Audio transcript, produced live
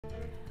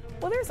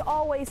Well, there's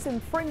always some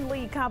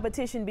friendly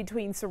competition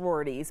between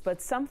sororities, but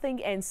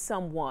something and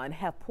someone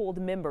have pulled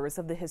members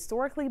of the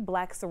historically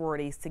black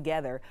sororities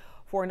together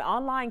for an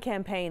online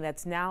campaign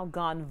that's now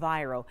gone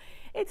viral.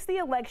 It's the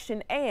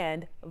election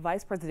and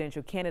Vice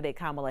Presidential candidate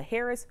Kamala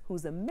Harris,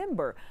 who's a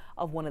member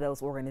of one of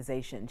those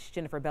organizations.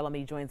 Jennifer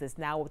Bellamy joins us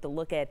now with a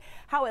look at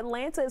how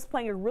Atlanta is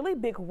playing a really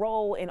big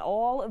role in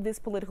all of this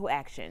political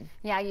action.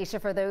 Yeah,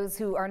 Aisha, for those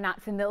who are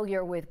not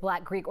familiar with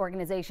Black Greek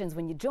organizations,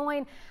 when you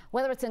join,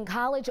 whether it's in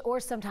college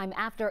or sometime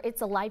after,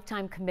 it's a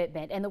lifetime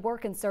commitment, and the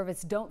work and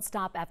service don't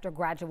stop after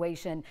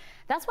graduation.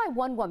 That's why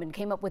one woman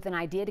came up with an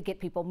idea to get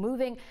people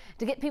moving,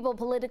 to get people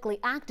politically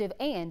active,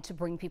 and to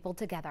bring people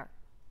together.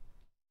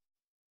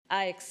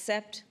 I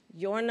accept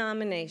your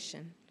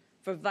nomination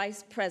for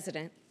Vice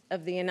President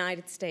of the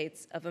United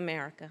States of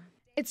America.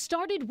 It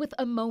started with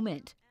a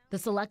moment, the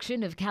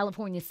selection of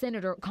California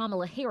Senator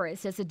Kamala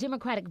Harris as a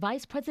Democratic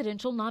vice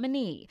presidential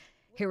nominee.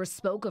 Harris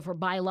spoke of her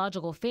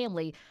biological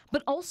family,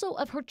 but also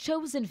of her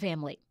chosen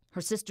family,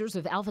 her Sisters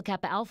of Alpha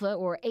Kappa Alpha,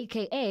 or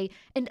AKA,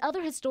 and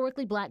other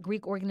historically black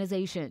Greek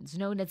organizations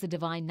known as the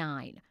Divine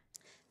Nine.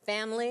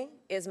 Family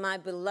is my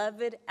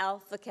beloved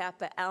Alpha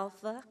Kappa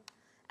Alpha,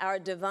 our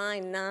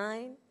Divine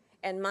Nine,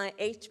 and my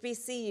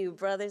HBCU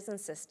brothers and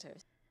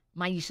sisters.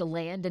 Maisha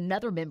Land,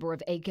 another member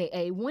of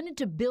AKA, wanted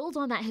to build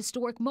on that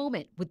historic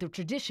moment with the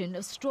tradition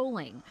of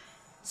strolling.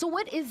 So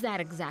what is that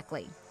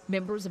exactly?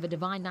 Members of a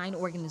Divine Nine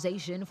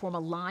organization form a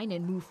line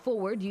and move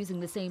forward using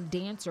the same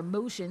dance or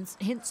motions,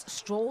 hence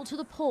stroll to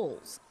the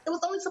polls. It was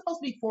only supposed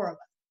to be 4 of us,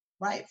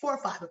 right? 4 or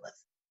 5 of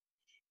us.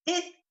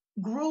 It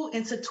grew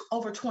into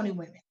over 20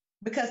 women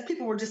because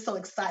people were just so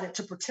excited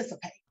to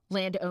participate.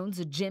 Land owns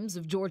a Gems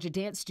of Georgia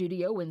dance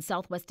studio in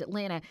Southwest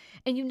Atlanta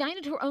and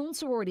united her own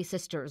sorority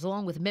sisters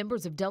along with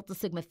members of Delta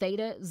Sigma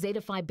Theta,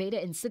 Zeta Phi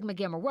Beta, and Sigma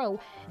Gamma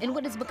Rho in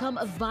what has become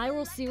a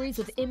viral series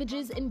of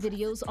images and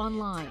videos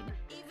online.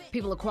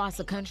 People across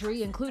the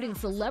country, including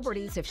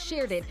celebrities, have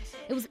shared it.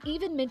 It was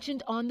even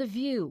mentioned on The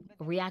View,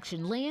 a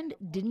reaction Land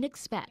didn't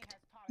expect.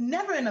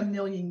 Never in a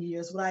million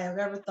years would I have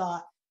ever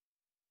thought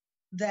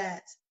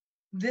that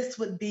this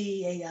would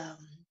be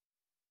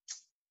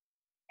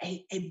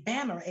a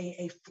banner,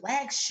 a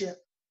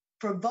flagship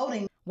for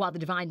voting. While the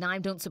Divine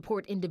Nine don't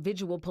support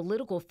individual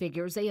political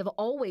figures, they have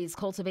always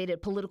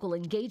cultivated political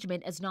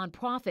engagement as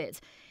nonprofits,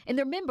 and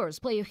their members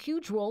play a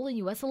huge role in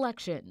U.S.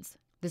 elections.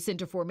 The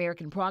Center for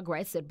American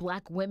Progress said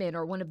black women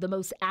are one of the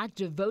most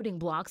active voting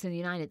blocs in the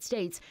United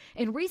States,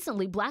 and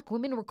recently black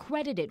women were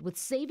credited with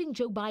saving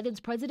Joe Biden's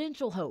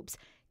presidential hopes,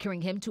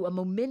 carrying him to a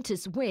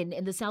momentous win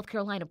in the South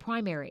Carolina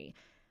primary.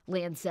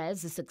 Land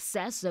says the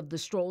success of the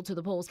Stroll to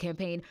the Polls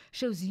campaign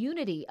shows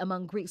unity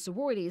among Greek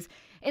sororities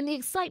and the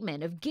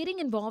excitement of getting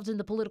involved in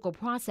the political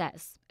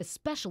process,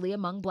 especially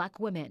among black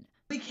women.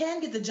 We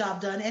can get the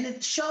job done, and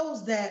it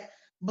shows that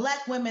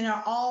black women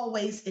are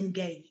always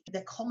engaged.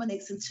 That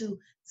culminates into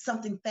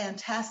something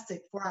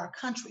fantastic for our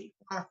country,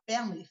 for our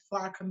family, for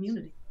our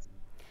community.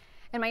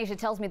 And Maisha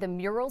tells me the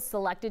murals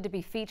selected to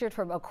be featured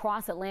from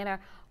across Atlanta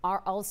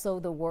are also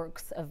the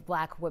works of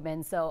black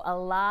women. So a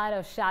lot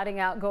of shouting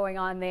out going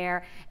on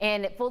there.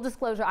 And full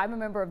disclosure, I'm a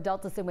member of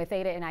Delta Sigma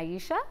Theta, and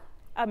Aisha?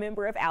 A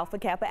member of Alpha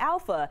Kappa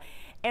Alpha.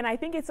 And I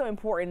think it's so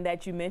important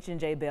that you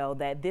mentioned, J. Bell,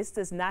 that this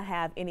does not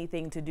have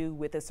anything to do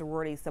with a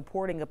sorority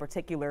supporting a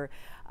particular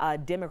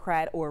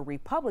Democrat or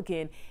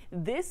Republican.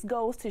 This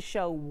goes to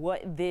show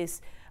what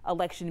this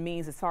election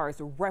means as far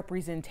as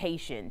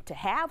representation. To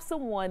have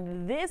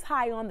someone this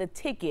high on the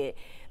ticket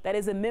that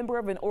is a member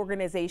of an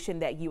organization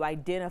that you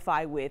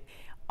identify with.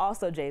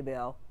 Also, J.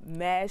 Bell,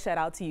 mad shout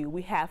out to you.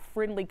 We have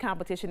friendly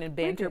competition and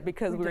banter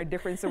because we're in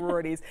different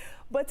sororities.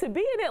 But to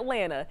be in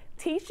Atlanta,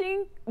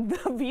 teaching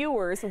the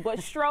viewers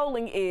what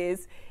strolling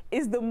is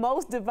the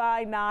most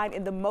Divine Nine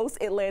and the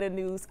most Atlanta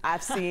news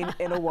I've seen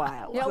in a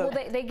while. Yeah, well,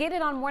 they get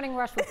it on Morning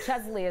Rush with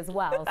Chesley as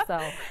well. So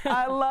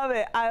I love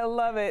it. I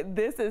love it.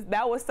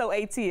 That was so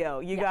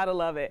ATL. You gotta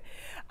love it.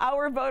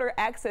 Our voter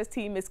access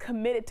team is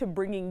committed to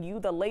bringing you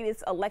the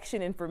latest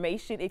election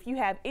information. If you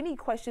have any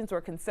questions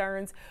or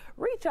concerns,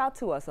 reach out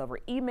to us over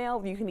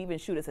email. You can even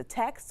shoot us a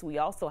text. We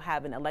also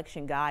have an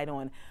election guide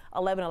on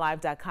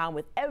 11alive.com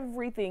with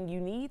everything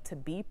you need to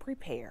be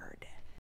prepared.